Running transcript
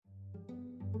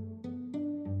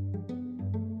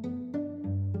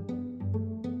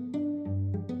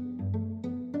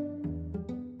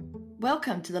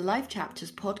Welcome to the Life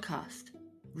Chapters podcast.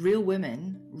 Real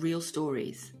women, real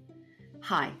stories.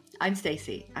 Hi, I'm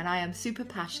Stacey, and I am super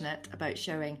passionate about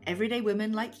showing everyday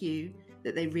women like you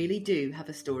that they really do have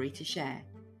a story to share.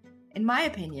 In my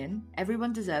opinion,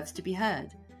 everyone deserves to be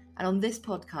heard, and on this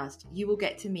podcast, you will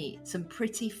get to meet some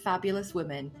pretty fabulous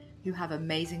women who have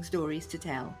amazing stories to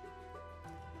tell.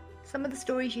 Some of the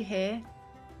stories you hear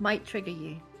might trigger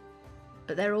you,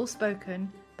 but they're all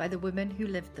spoken by the women who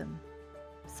lived them.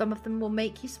 Some of them will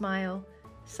make you smile,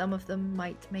 some of them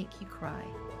might make you cry.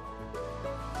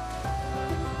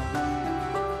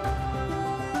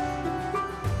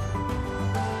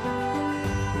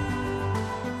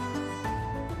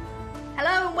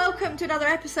 Hello and welcome to another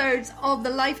episode of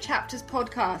the Life Chapters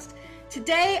podcast.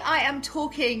 Today I am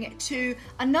talking to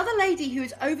another lady who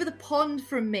is over the pond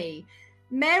from me.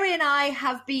 Mary and I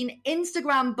have been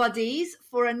Instagram buddies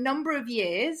for a number of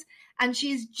years, and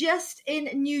she's just in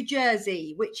New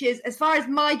Jersey, which is, as far as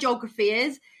my geography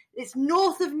is, it's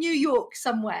north of New York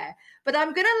somewhere. But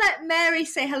I'm going to let Mary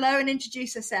say hello and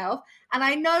introduce herself. And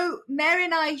I know Mary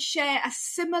and I share a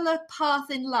similar path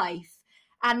in life,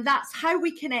 and that's how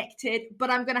we connected.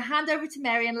 But I'm going to hand over to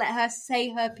Mary and let her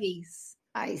say her piece.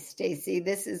 Hi, Stacey.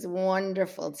 This is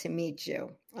wonderful to meet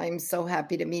you. I'm so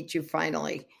happy to meet you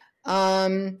finally.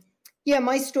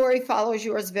 My story follows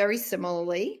yours very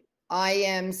similarly. I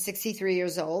am 63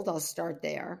 years old. I'll start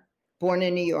there. Born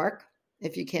in New York,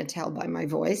 if you can't tell by my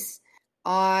voice.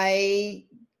 I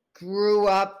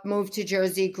moved to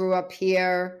Jersey, grew up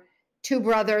here. 2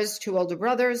 brothers, 2 older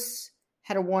brothers.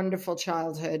 Had a wonderful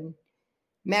childhood.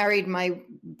 Married my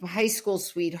high school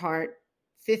sweetheart.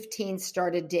 15,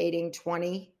 started dating.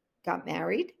 20, got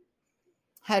married.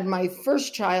 Had my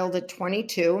first child at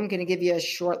 22. I'm going to give you a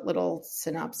short little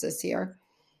synopsis here.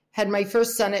 Had my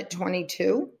first son at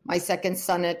 22, my second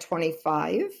son at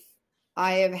 25.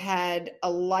 I have had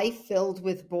a life filled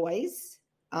with boys,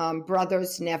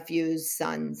 brothers, nephews,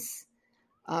 sons,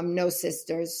 no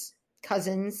sisters,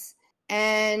 cousins.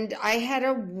 And I had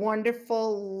a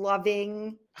wonderful,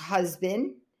 loving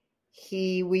husband.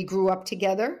 We grew up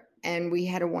together and we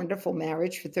had a wonderful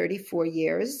marriage for 34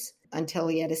 years until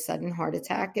he had a sudden heart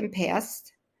attack and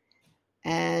passed.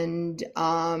 And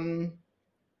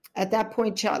at that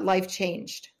point, life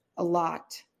changed a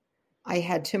lot. I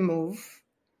had to move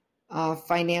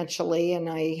financially, and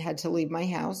I had to leave my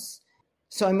house.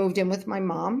 So I moved in with my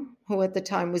mom, who at the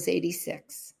time was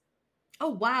 86.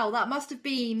 Oh, wow. That must have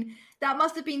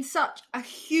been such a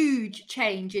huge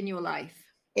change in your life.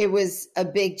 It was a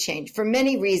big change for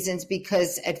many reasons,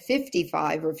 because at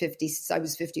 55 or 50, I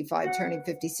was 55, turning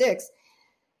 56,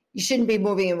 you shouldn't be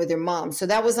moving in with your mom. So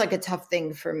that was like a tough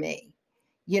thing for me.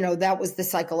 That was the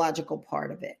psychological part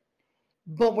of it.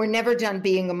 But we're never done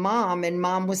being a mom, and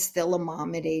mom was still a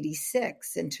mom at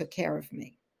 86 and took care of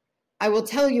me. I will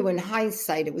tell you, in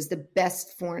hindsight, it was the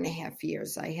best 4.5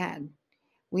 years I had.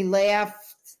 We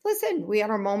laughed. Listen, we had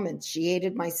our moments. She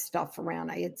hated my stuff around.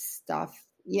 I had stuff,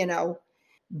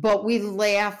 but we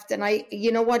laughed. And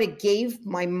it gave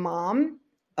my mom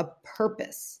a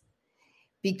purpose,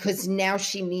 because now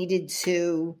she needed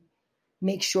to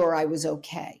make sure I was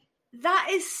okay. That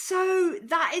is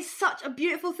such a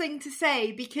beautiful thing to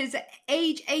say, because at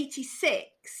age 86,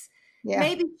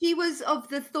 maybe she was of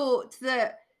the thought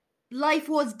that life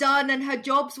was done and her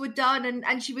jobs were done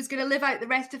and she was going to live out the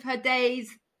rest of her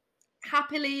days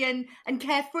happily and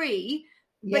carefree,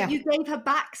 but you gave her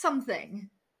back something.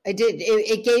 I did.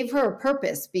 It gave her a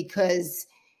purpose, because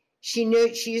she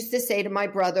knew, she used to say to my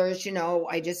brothers,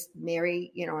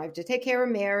 Mary, I have to take care of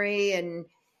Mary. And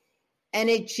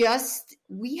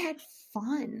we had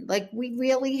fun. Like, we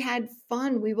really had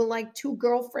fun. We were like 2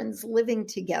 girlfriends living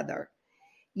together.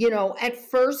 At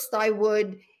first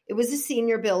it was a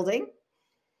senior building.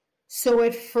 So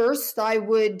at first I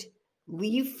would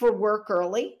leave for work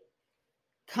early,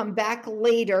 come back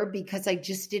later, because I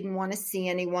just didn't want to see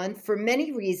anyone for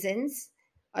many reasons.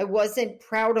 I wasn't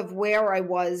proud of where I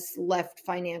was left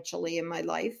financially in my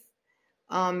life.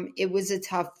 It was a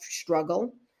tough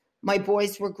struggle. My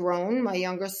boys were grown. My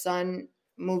younger son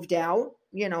moved out,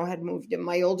 had moved in.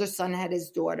 My older son had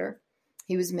his daughter.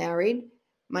 He was married.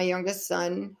 My youngest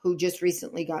son, who just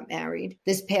recently got married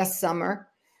this past summer,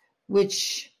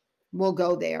 which we'll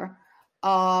go there,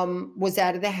 was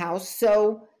out of the house.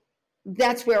 So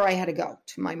that's where I had to go,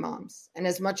 to my mom's. And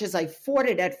as much as I fought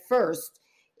it at first,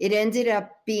 it ended up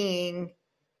being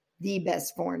the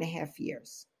best 4.5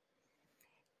 years.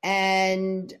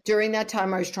 And during that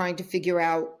time, I was trying to figure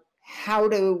out how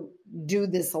to do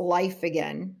this life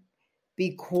again,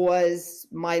 because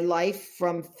my life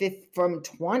from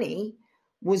 20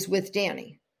 was with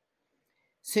Danny.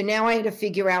 So now I had to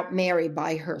figure out Mary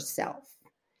by herself.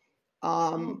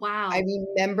 Wow. I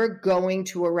remember going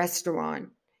to a restaurant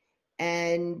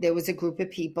and there was a group of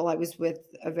people. I was with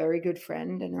a very good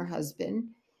friend and her husband.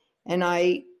 And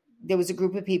there was a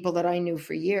group of people that I knew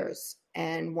for years.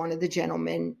 And one of the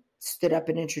gentlemen stood up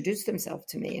and introduced himself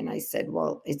to me. And I said,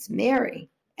 well, it's Mary.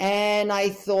 And I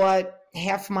thought,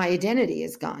 half my identity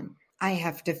is gone. I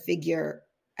have to figure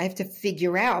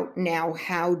out now,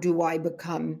 how do I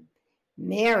become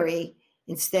Mary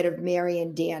instead of Mary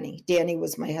and Danny? Danny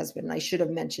was my husband. I should have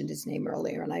mentioned his name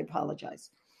earlier, and I apologize.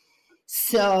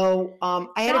 So I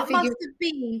had to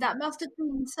figure. That must have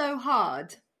been so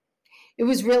hard. It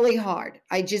was really hard.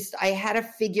 I had to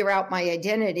figure out my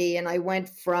identity, and I went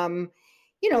from,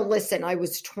 listen, I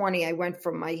was 20. I went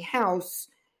from my house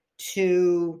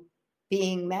to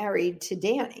being married to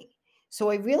Danny. So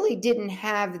I really didn't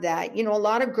have that. A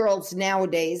lot of girls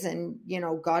nowadays, and,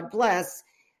 God bless,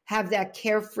 have that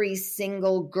carefree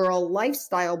single girl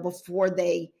lifestyle before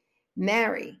they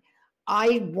marry.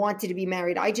 I wanted to be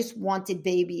married. I just wanted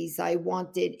babies.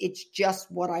 It's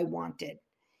just what I wanted.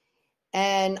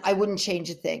 And I wouldn't change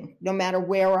a thing. No matter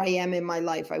where I am in my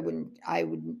life, I wouldn't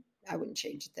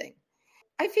change a thing.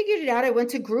 I figured it out. I went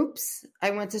to groups.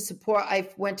 I went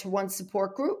to one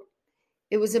support group.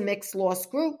 It was a mixed loss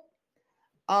group.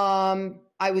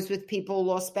 I was with people who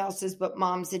lost spouses, but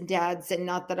moms and dads, and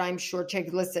not that I'm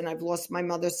short-checking. Listen, I've lost my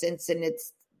mother since, and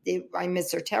I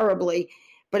miss her terribly,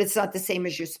 but it's not the same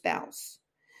as your spouse.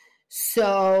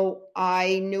 So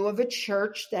I knew of a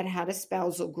church that had a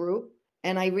spousal group,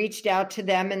 and I reached out to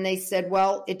them, and they said,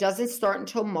 well, it doesn't start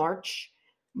until March.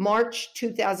 March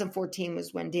 2014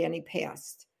 was when Danny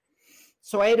passed.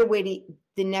 So I had to wait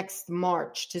the next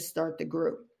March to start the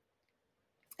group.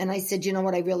 And I said, you know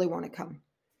what, I really want to come.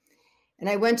 And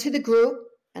I went to the group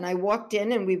and I walked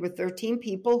in, and we were 13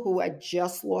 people who had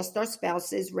just lost our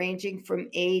spouses, ranging from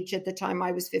age, at the time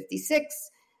I was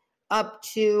 56, up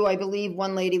to, I believe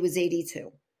one lady was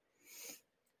 82.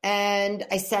 And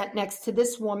I sat next to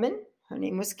this woman. Her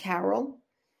name was Carol.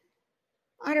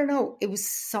 I don't know. It was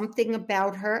something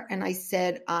about her. And I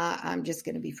said, I'm just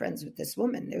going to be friends with this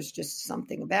woman. There's just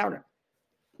something about her.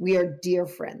 We are dear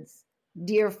friends,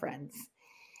 dear friends.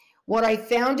 What I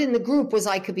found in the group was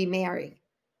I could be Mary.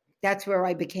 That's where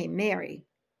I became Mary.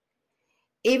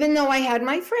 Even though I had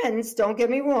my friends, don't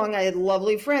get me wrong, I had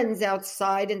lovely friends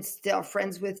outside and still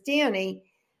friends with Danny,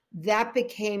 that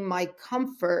became my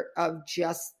comfort of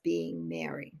just being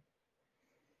Mary.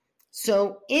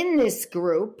 So in this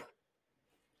group,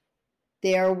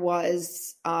 there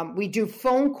was, we do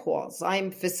phone calls.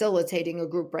 I'm facilitating a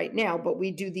group right now, but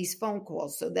we do these phone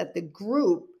calls so that the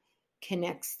group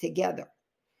connects together.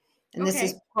 And This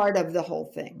is part of the whole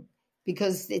thing,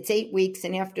 because it's 8 weeks,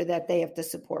 and after that, they have to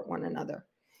support one another.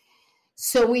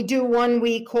 So we do 1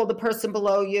 week, call the person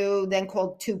below you, then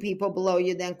call 2 people below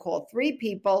you, then call 3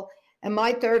 people. And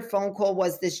my third phone call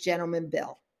was this gentleman,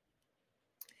 Bill,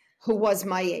 who was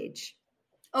my age.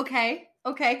 Okay.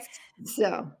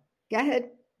 So go ahead.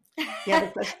 You have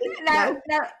a question? Now,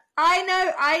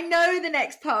 I know the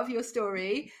next part of your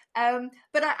story,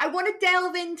 but I want to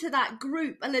delve into that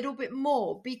group a little bit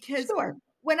more, because Sure.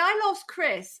 When I lost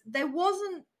Chris, I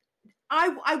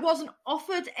wasn't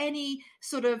offered any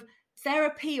sort of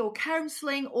therapy or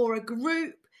counseling or a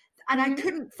group, and I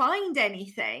couldn't find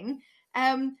anything.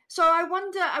 So I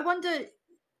wonder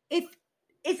if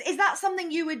is that something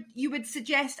you would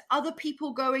suggest other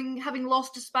people having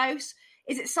lost a spouse?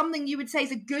 Is it something you would say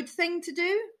is a good thing to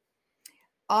do?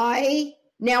 I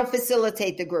now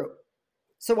facilitate the group.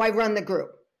 So I run the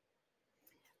group.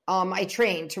 I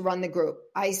train to run the group.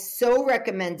 I so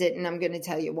recommend it, and I'm going to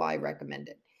tell you why I recommend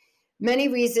it. Many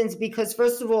reasons, because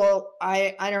first of all,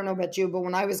 I don't know about you, but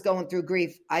when I was going through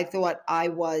grief, I thought I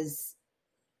was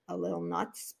a little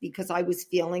nuts, because I was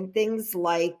feeling things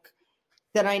like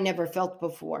that I never felt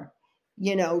before.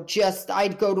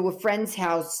 I'd go to a friend's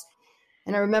house,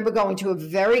 and I remember going to a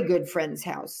very good friend's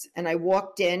house, and I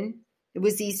walked in. It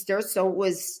was Easter, so it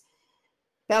was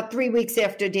about 3 weeks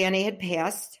after Danny had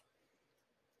passed.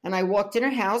 And I walked in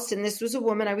her house, and this was a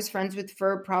woman I was friends with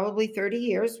for probably 30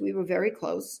 years. We were very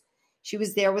close. She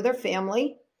was there with her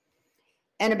family.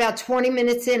 And about 20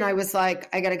 minutes in, I was like,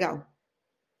 I got to go.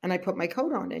 And I put my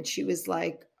coat on, and she was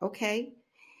like, okay.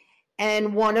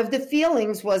 And one of the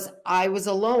feelings was I was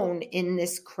alone in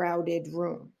this crowded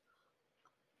room.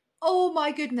 Oh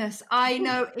my goodness. I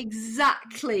know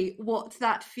exactly what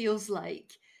that feels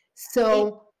like.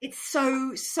 So it's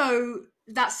so,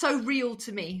 that's so real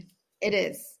to me. It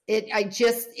is.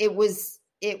 It was,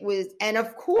 and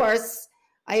of course,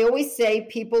 I always say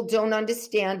people don't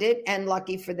understand it, and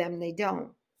lucky for them, they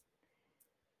don't.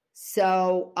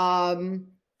 So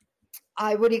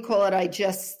what do you call it? I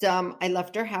just, I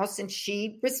left her house and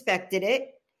she respected it.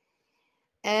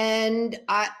 And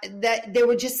there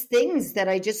were just things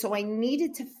that so I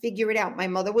needed to figure it out. My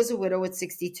mother was a widow at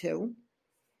 62.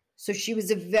 So she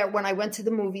was when I went to the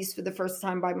movies for the first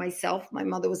time by myself, my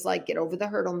mother was like, get over the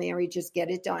hurdle, Mary, just get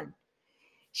it done.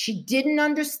 She didn't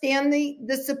understand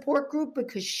the support group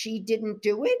because she didn't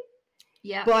do it.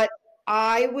 Yeah. But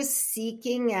I was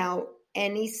seeking out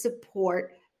any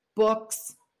support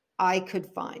books I could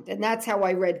find. And that's how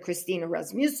I read Christina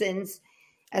Rasmussen's.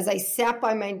 As I sat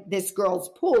by this girl's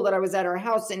pool that I was at her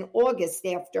house in August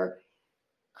after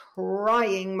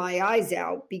crying my eyes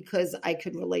out because I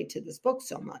could relate to this book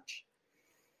so much.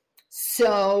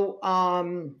 So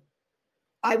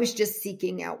I was just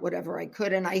seeking out whatever I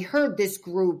could. And I heard this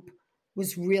group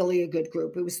was really a good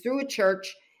group. It was through a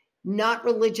church, not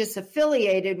religious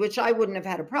affiliated, which I wouldn't have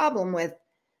had a problem with.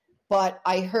 But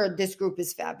I heard this group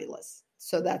is fabulous.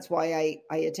 So that's why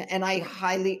I attend. And I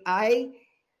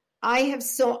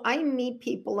meet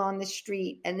people on the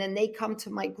street and then they come to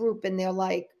my group and they're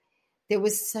like, there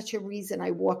was such a reason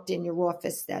I walked in your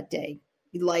office that day.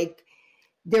 Like,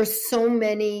 there's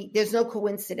no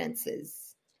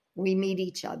coincidences. We meet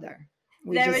each other.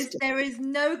 There is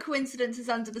no coincidences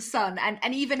under the sun.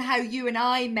 And even how you and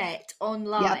I met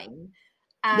online.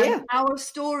 Yep. And our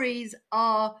stories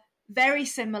are very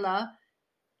similar.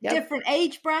 Yep. Different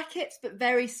age brackets, but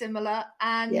very similar.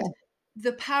 And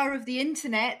the power of the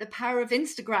internet, the power of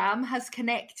Instagram has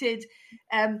connected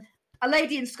a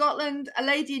lady in Scotland, a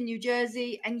lady in New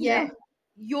Jersey, and yet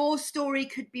your story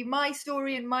could be my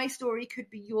story and my story could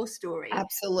be your story.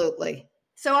 Absolutely.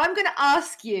 So I'm going to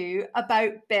ask you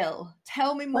about Bill.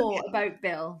 Tell me more about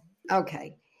Bill.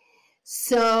 Okay.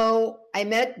 So I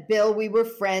met Bill. We were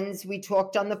friends. We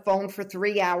talked on the phone for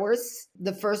 3 hours.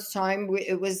 The first time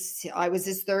I was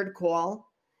his third call.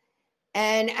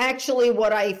 And actually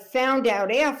what I found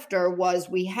out after was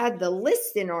we had the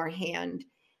list in our hand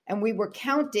and we were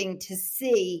counting to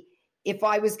see if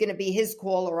I was going to be his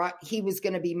call or he was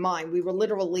going to be mine. We were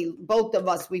literally, both of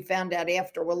us, we found out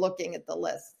after we're looking at the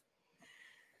list.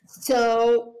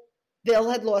 So Bill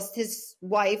had lost his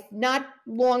wife not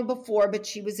long before, but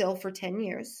she was ill for 10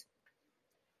 years.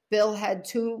 Bill had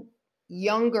 2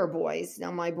 younger boys.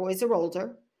 Now my boys are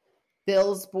older.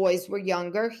 Bill's boys were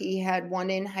younger. He had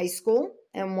one in high school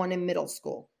and one in middle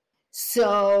school.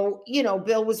 So,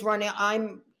 Bill was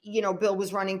running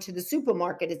to the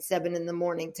supermarket at 7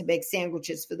 a.m. to make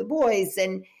sandwiches for the boys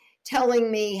and telling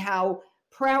me how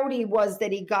proud he was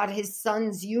that he got his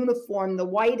son's uniform, the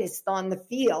whitest on the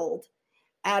field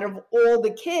out of all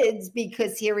the kids,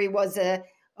 because here he was a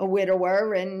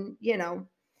widower and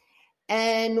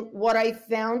what I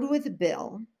found with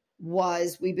Bill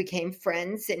was we became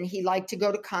friends and he liked to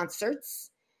go to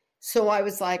concerts. So I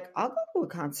was like, I'll go to a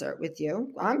concert with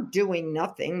you. I'm doing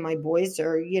nothing. My boys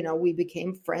are, we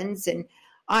became friends and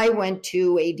I went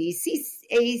to AC/DC.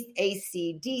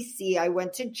 I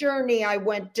went to Journey. I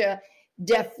went to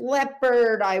Def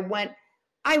Leppard. I went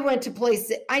to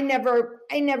places. I never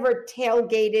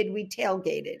tailgated. We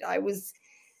tailgated.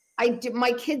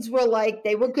 My kids were like,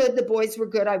 they were good. The boys were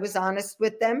good. I was honest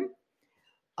with them.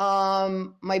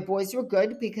 My boys were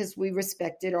good because we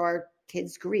respected our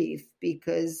kids' grief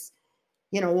because,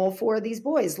 all 4 of these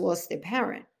boys lost their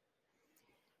parent.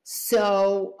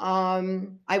 So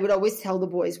I would always tell the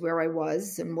boys where I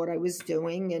was and what I was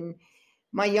doing. And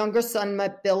my younger son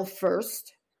met Bill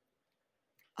first.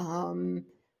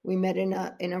 We met in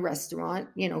a restaurant.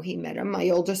 He met him. My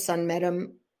older son met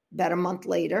him about a month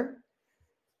later.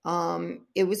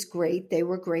 It was great. They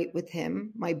were great with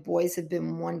him. My boys have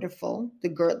been wonderful.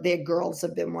 Their girls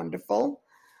have been wonderful.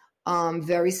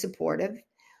 Very supportive.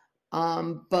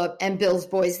 And Bill's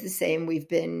boys the same. We've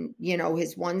been,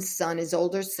 his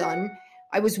older son.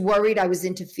 I was worried I was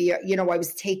I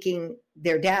was taking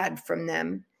their dad from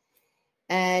them.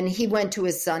 And he went to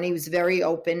his son. He was very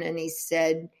open and he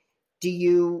said,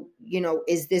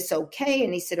 is this okay?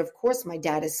 And he said, of course, my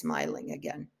dad is smiling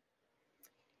again.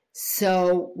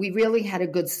 So we really had a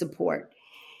good support.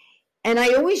 And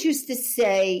I always used to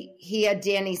say he had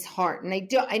Danny's heart. And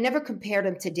I never compared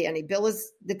him to Danny. Bill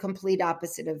is the complete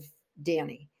opposite of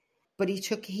Danny. But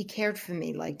he cared for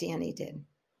me like Danny did.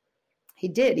 He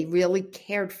did. He really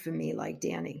cared for me like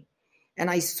Danny. And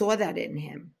I saw that in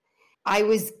him. I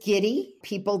was giddy.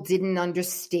 People didn't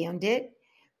understand it.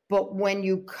 But when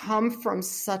you come from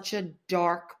such a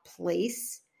dark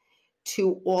place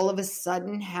to all of a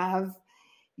sudden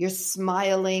you're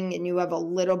smiling and you have a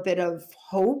little bit of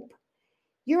hope,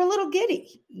 you're a little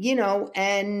giddy,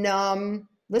 and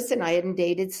listen, I hadn't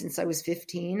dated since I was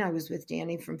 15. I was with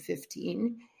Danny from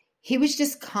 15. he was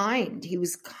just kind. He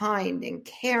was kind and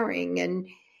caring, and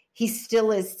he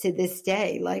still is to this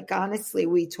day. Like, honestly,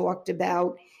 we talked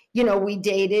about, we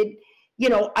dated,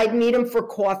 I'd meet him for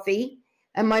coffee,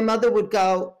 and my mother would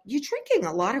go, "You're drinking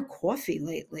a lot of coffee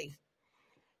lately."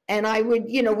 And I would,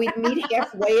 we'd meet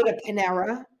halfway at a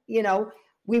Panera.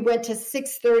 We went to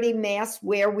 6:30 Mass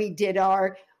where we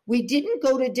didn't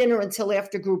go to dinner until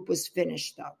after group was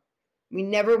finished, though. We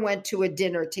never went to a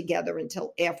dinner together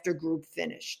until after group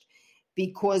finished,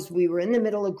 because we were in the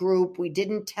middle of group. We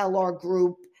didn't tell our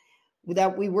group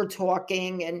that we were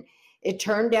talking. And it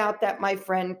turned out that my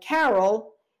friend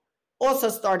Carol also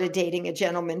started dating a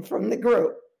gentleman from the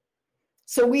group.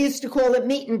 So we used to call it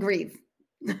meet and grieve.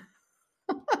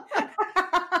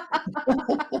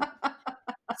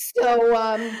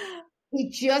 So he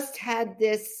just had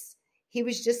this, he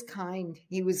was just kind.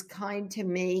 He was kind to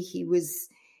me. He was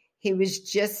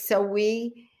just, so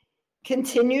we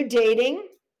continued dating,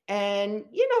 and,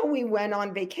 we went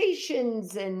on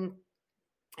vacations, and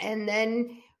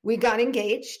then we got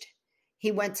engaged. He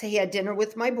had dinner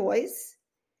with my boys.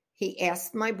 He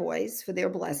asked my boys for their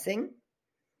blessing.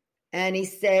 And he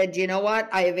said, "You know what?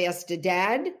 I have asked a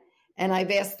dad, and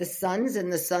I've asked the sons,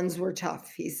 and the sons were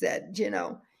tough," he said,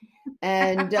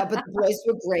 and, but the boys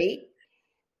were great.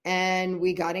 And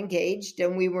we got engaged,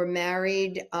 and we were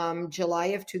married July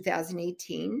of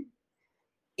 2018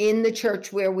 in the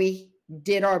church where we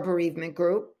did our bereavement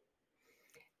group.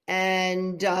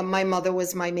 And my mother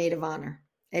was my maid of honor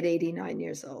at 89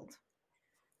 years old.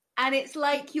 And it's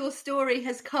like your story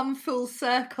has come full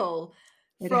circle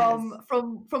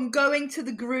from going to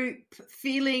the group,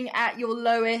 feeling at your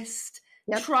lowest,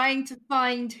 yep, trying to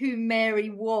find who Mary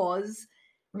was,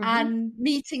 mm-hmm, and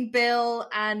meeting Bill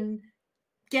and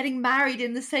getting married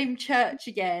in the same church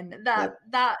again.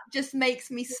 That just makes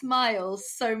me smile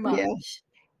so much. Yeah.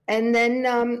 And then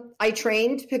I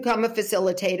trained to become a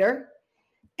facilitator.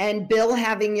 And Bill,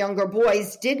 having younger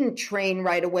boys, didn't train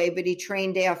right away, but he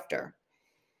trained after.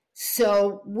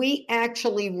 So we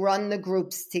actually run the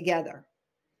groups together.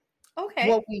 Okay.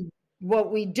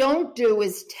 What we don't do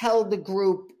is tell the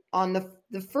group on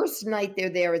the first night they're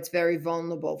there, it's very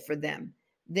vulnerable for them.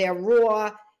 They're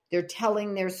raw. They're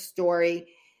telling their story.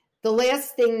 The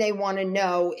last thing they want to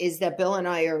know is that Bill and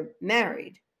I are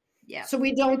married. Yeah. So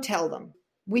we don't tell them.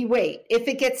 We wait. If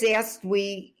it gets asked,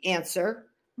 we answer.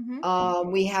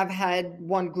 Mm-hmm. We have had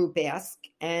one group ask,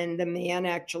 and the man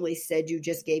actually said, "You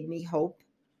just gave me hope."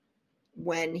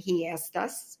 When he asked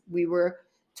us, we were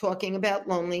talking about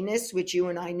loneliness, which you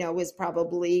and I know is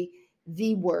probably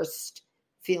the worst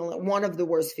feeling, one of the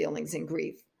worst feelings in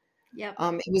grief. Yeah.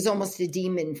 It was almost a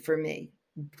demon for me.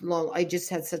 I just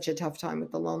had such a tough time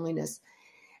with the loneliness.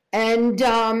 And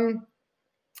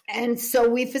so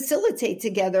we facilitate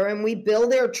together, and we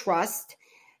build their trust.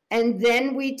 And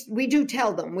then we do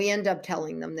tell them, we end up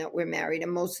telling them that we're married.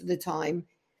 And most of the time,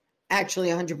 actually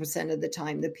 100% of the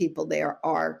time, the people there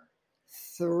are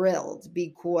thrilled,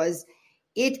 because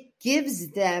it gives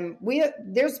them,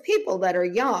 there's people that are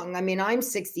young. I mean, I'm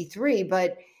 63,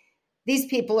 but these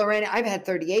people I've had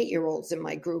 38-year-olds in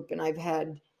my group, and I've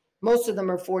had, most of them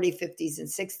are 40, 50s, and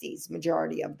 60s,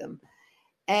 majority of them.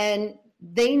 And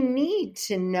they need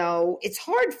to know, it's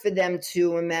hard for them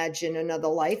to imagine another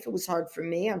life. It was hard for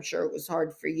me. I'm sure it was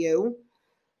hard for you.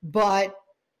 But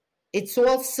it's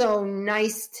also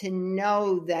nice to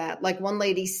know that, like one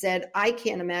lady said, "I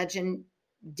can't imagine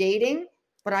dating,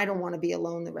 but I don't want to be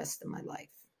alone the rest of my life."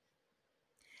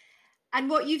 And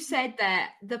what you've said there,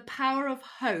 the power of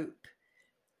hope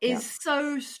is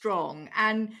so strong,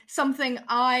 and something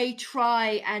I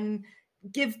try and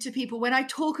give to people when I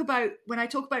talk about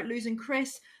losing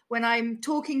Chris, when I'm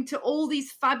talking to all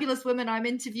these fabulous women I'm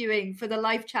interviewing for the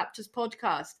Life Chapters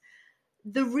podcast.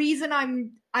 The reason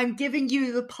I'm giving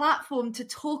you the platform to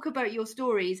talk about your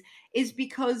stories is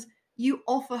because you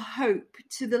offer hope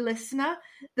to the listener,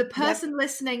 the person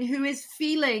listening who is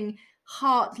feeling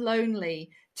heart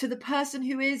lonely, to the person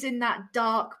who is in that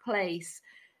dark place.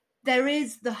 There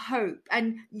is the hope,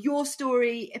 and your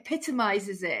story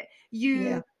epitomizes it.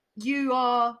 You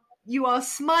are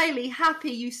smiley,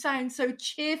 happy. You sound so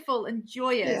cheerful and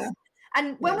joyous. Yeah.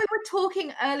 And when we were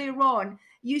talking earlier on,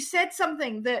 you said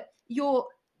something that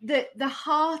the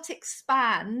heart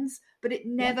expands, but it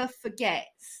never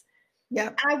forgets. Yeah.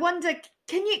 And I wonder,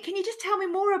 can you just tell me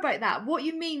more about that? What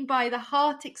you mean by the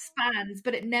heart expands,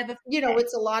 but it never forgets?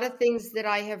 It's a lot of things that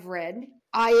I have read.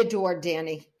 I adored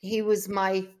Danny. He was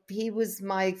my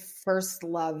first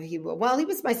love. He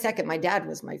was my second. My dad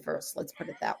was my first. Let's put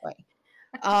it that way.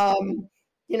 A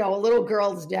little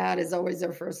girl's dad is always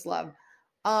their first love.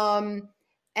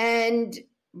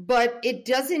 But it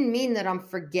doesn't mean that I'm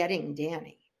forgetting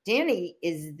Danny. Danny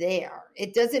is there.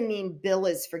 It doesn't mean Bill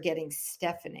is forgetting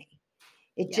Stephanie.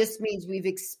 It just means we've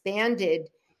expanded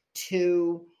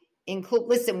to include,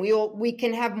 listen, we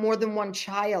can have more than one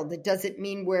child. It doesn't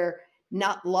mean we're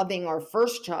not loving our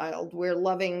first child. We're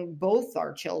loving both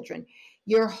our children.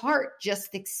 Your heart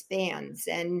just expands.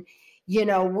 And,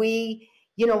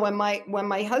 when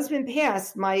my husband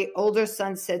passed, my older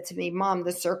son said to me, Mom,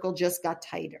 the circle just got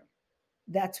tighter.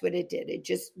 That's what it did.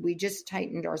 We just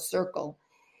tightened our circle.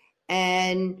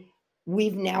 And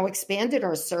we've now expanded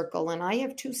our circle. And I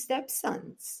have 2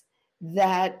 stepsons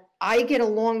that I get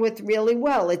along with really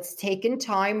well. It's taken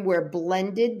time. We're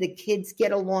blended. The kids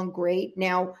get along great.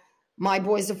 Now, my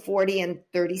boys are 40 and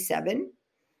 37.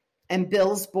 And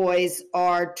Bill's boys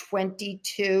are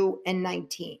 22 and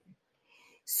 19.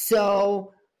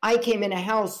 So I came in a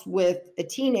house with a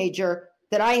teenager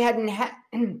that I hadn't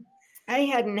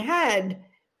had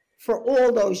for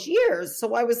all those years.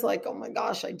 So I was like, oh my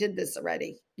gosh, I did this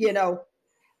already,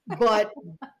 but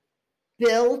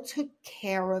Bill took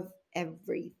care of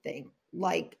everything.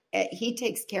 Like, he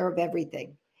takes care of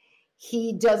everything.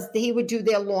 He would do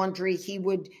their laundry. He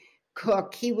would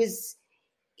cook. He's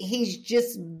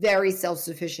just very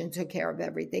self-sufficient, took care of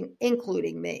everything,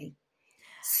 including me.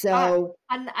 So,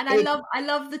 I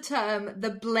love the term, the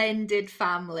blended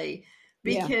family,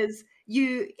 because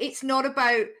it's not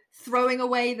about throwing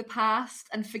away the past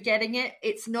and forgetting it.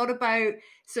 It's not about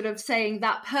sort of saying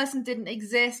that person didn't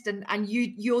exist and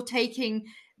you're taking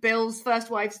Bill's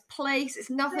first wife's place. It's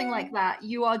nothing like that.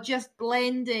 You are just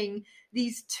blending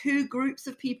these 2 groups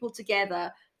of people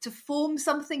together to form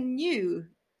something new.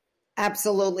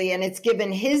 Absolutely. And it's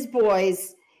given his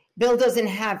boys, Bill doesn't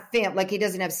have he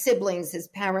doesn't have siblings. His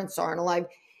parents aren't alive.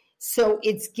 So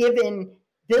it's given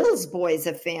Bill's boys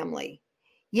a family.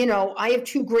 I have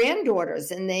 2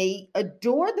 granddaughters and they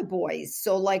adore the boys.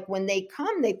 So like when they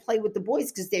come, they play with the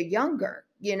boys because they're younger,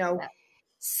 Yeah.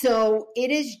 So it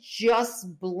is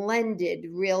just blended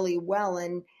really well.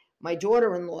 And my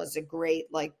daughter-in-laws are great.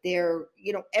 Like they're,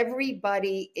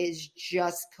 everybody is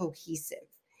just cohesive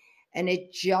and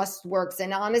it just works.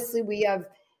 And honestly, we have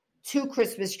 2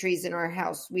 Christmas trees in our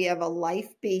house. We have a Life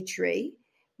B tree,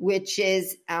 which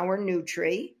is our new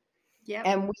tree. Yep.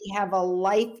 And we have our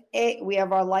Life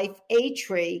A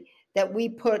tree that we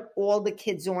put all the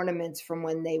kids' ornaments from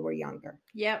when they were younger.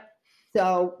 Yep.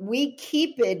 So we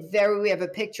keep it we have a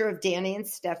picture of Danny and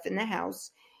Steph in the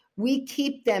house. We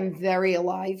keep them very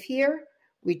alive here.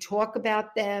 We talk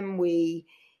about them. They're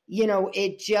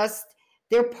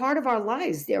part of our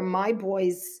lives. They're my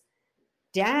boys'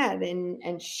 dad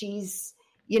and she's,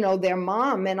 their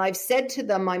mom. And I've said to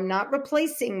them, I'm not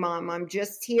replacing Mom. I'm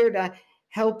just here to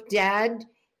help Dad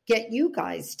get you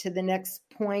guys to the next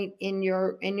point in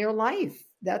your life.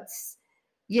 That's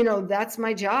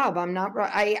my job.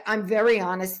 I'm very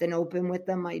honest and open with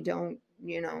them. I don't,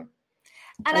 And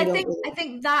I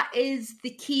think that is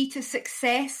the key to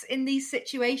success in these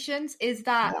situations is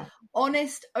that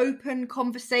honest, open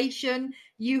conversation.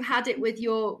 You had it with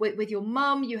your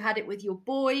mum, you had it with your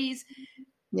boys.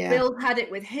 Yeah. Bill had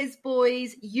it with his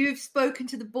boys. You've spoken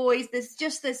to the boys. There's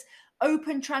just this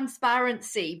open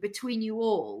transparency between you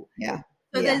all. Yeah.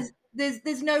 So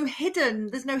there's no hidden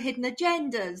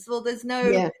agendas, or there's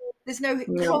no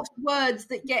cross words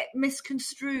that get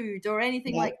misconstrued or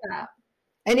anything like that.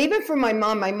 And even for my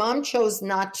mom chose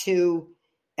not to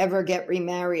ever get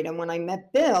remarried. And when I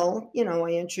met Bill,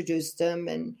 I introduced him,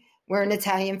 and we're an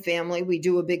Italian family. We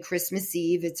do a big Christmas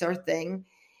Eve. It's our thing.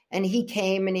 And he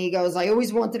came and he goes, I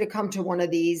always wanted to come to one of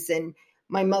these. And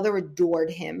my mother adored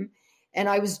him. And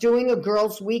I was doing a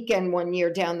girls' weekend one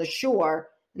year down the shore,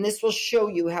 and this will show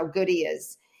you how good he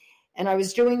is. And I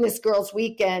was doing this girls'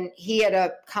 weekend. He had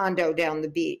a condo down the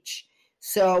beach.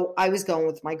 So I was going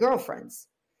with my girlfriends.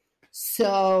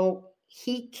 So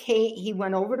he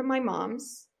went over to my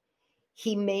mom's.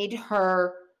 He made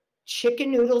her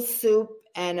chicken noodle soup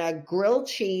and a grilled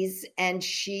cheese, and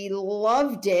she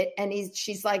loved it. And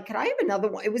she's like, can I have another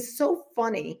one? It was so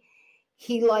funny.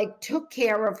 He took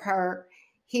care of her.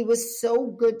 He was so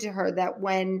good to her that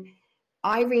when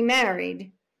I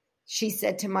remarried, she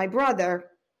said to my brother,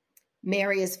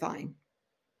 Mary is fine.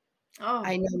 Oh,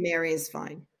 I know Mary is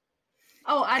fine.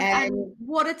 Oh, and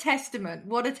what a testament.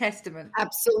 What a testament.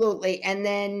 Absolutely. And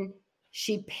then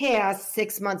she passed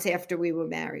 6 months after we were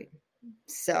married.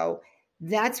 So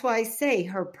that's why I say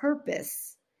her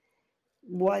purpose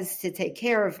was to take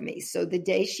care of me. So the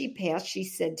day she passed, she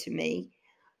said to me,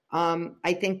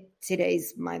 I think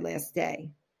today's my last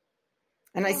day.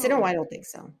 And I said, I don't think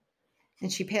so.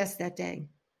 And she passed that day.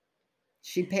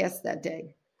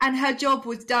 And her job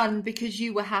was done because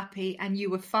you were happy and you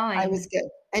were fine. I was good.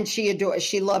 And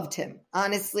she loved him.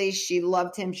 Honestly, she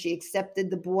loved him. She accepted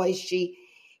the boy.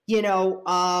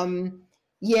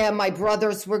 My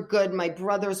brothers were good. My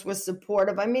brothers were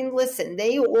supportive. I mean, listen,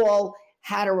 they all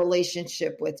had a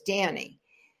relationship with Danny.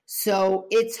 So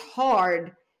it's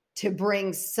hard to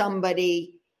bring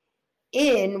somebody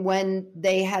in when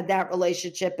they had that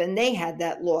relationship and they had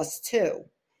that loss too.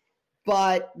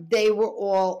 But they were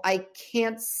all, I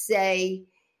can't say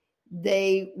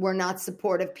they were not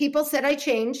supportive. People said I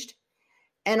changed.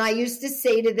 And I used to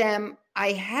say to them,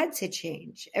 I had to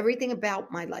change. Everything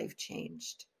about my life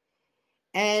changed.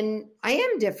 And I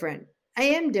am different.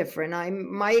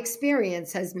 My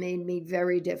experience has made me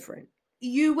very different.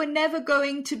 You were never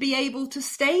going to be able to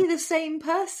stay the same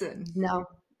person. No.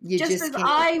 Just as can't.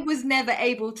 I was never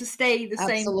able to stay the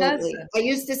same person. I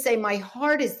used to say my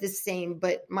heart is the same,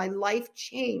 but my life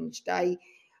changed. I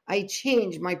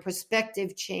changed. My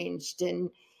perspective changed.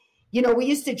 And, we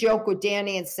used to joke with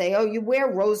Danny and say, oh, you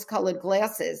wear rose-colored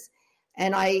glasses.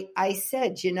 And I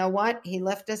said, you know what? He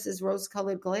left us his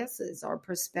rose-colored glasses. Our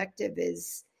perspective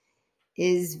is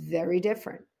very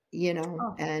different,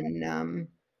 and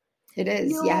it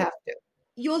is. You have to.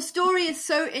 Your story is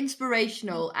so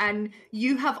inspirational, and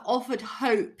you have offered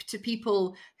hope to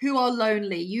people who are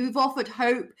lonely. You've offered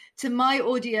hope to my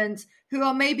audience who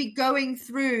are maybe going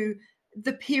through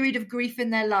the period of grief in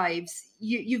their lives.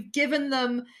 You've given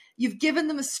them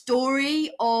a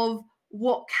story of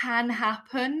what can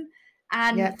happen.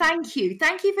 And thank you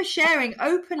for sharing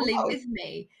openly with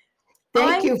me.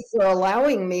 Thank you for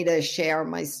allowing me to share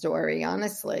my story,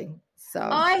 honestly. So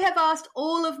I have asked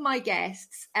all of my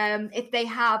guests if they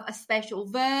have a special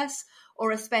verse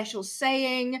or a special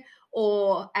saying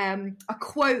or a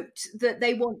quote that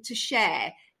they want to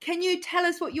share. Can you tell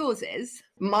us what yours is?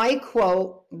 My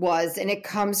quote was, and it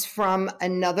comes from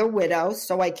another widow,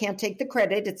 so I can't take the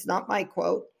credit. It's not my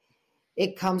quote.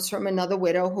 It comes from another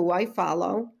widow who I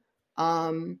follow,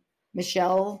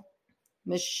 Michelle.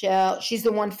 She's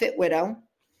the One Fit Widow.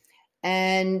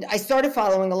 And I started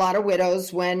following a lot of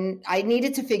widows when I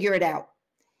needed to figure it out.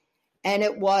 And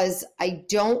it was, I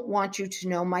don't want you to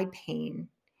know my pain,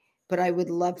 but I would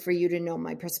love for you to know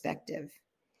my perspective.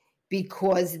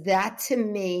 Because that to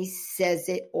me says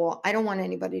it all. I don't want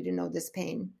anybody to know this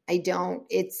pain. I don't.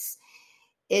 It's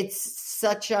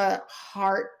such a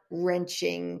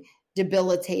heart-wrenching,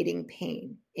 debilitating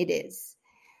pain. It is.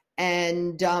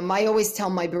 And I always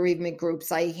tell my bereavement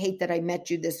groups, I hate that I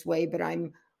met you this way, but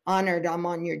I'm honored I'm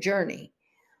on your journey.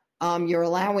 You're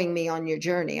allowing me on your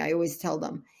journey. I always tell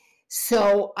them.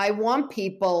 So I don't want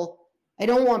people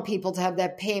to have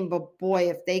that pain, but boy,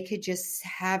 if they could just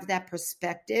have that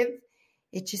perspective,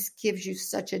 it just gives you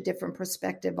such a different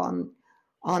perspective on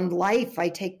life. I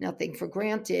take nothing for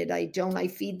granted. I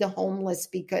feed the homeless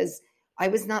because I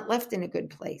was not left in a good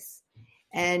place.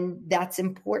 And that's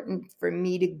important for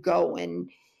me to go and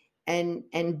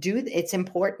do. It's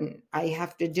important. I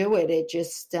have to do it. It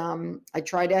just, I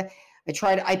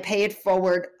pay it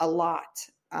forward a lot.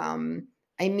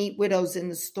 I meet widows in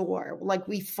the store. Like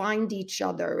we find each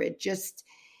other.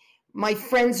 My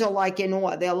friends are like in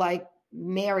awe. They're like,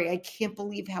 Mary, I can't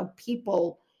believe how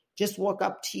people just walk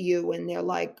up to you and they're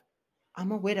like,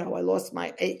 I'm a widow. I lost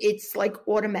it's like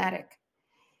automatic.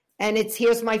 And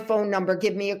here's my phone number.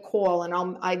 Give me a call.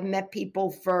 And I've met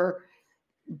people for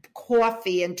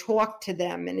coffee and talk to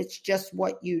them. And it's just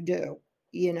what you do,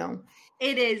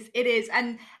 It is.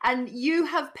 And you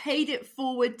have paid it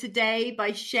forward today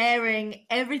by sharing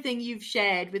everything you've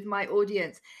shared with my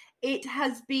audience. It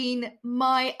has been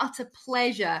my utter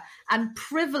pleasure and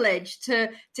privilege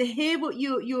to hear what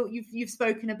you've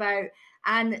spoken about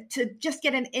and to just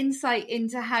get an insight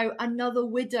into how another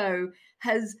widow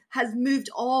has moved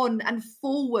on and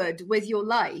forward with your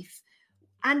life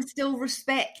and still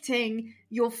respecting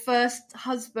your first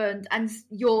husband and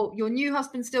your new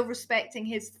husband still respecting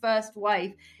his first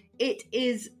wife. It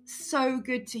is so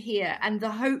good to hear. And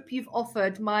the hope you've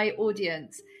offered my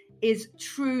audience is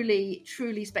truly,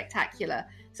 truly spectacular.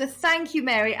 So thank you,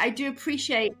 Mary. I do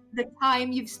appreciate the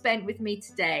time you've spent with me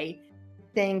today.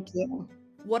 Thank you.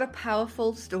 What a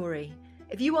powerful story.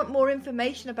 If you want more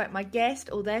information about my guest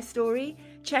or their story,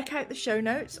 check out the show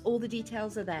notes. All the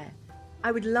details are there.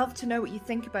 I would love to know what you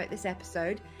think about this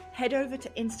episode. Head over to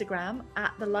Instagram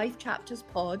at the Life Chapters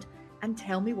Pod and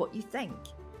tell me what you think.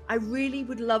 I really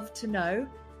would love to know.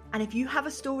 And if you have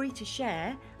a story to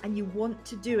share and you want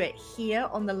to do it here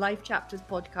on the Life Chapters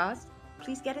podcast,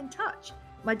 please get in touch.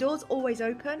 My door's always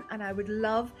open and I would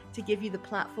love to give you the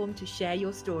platform to share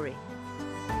your story.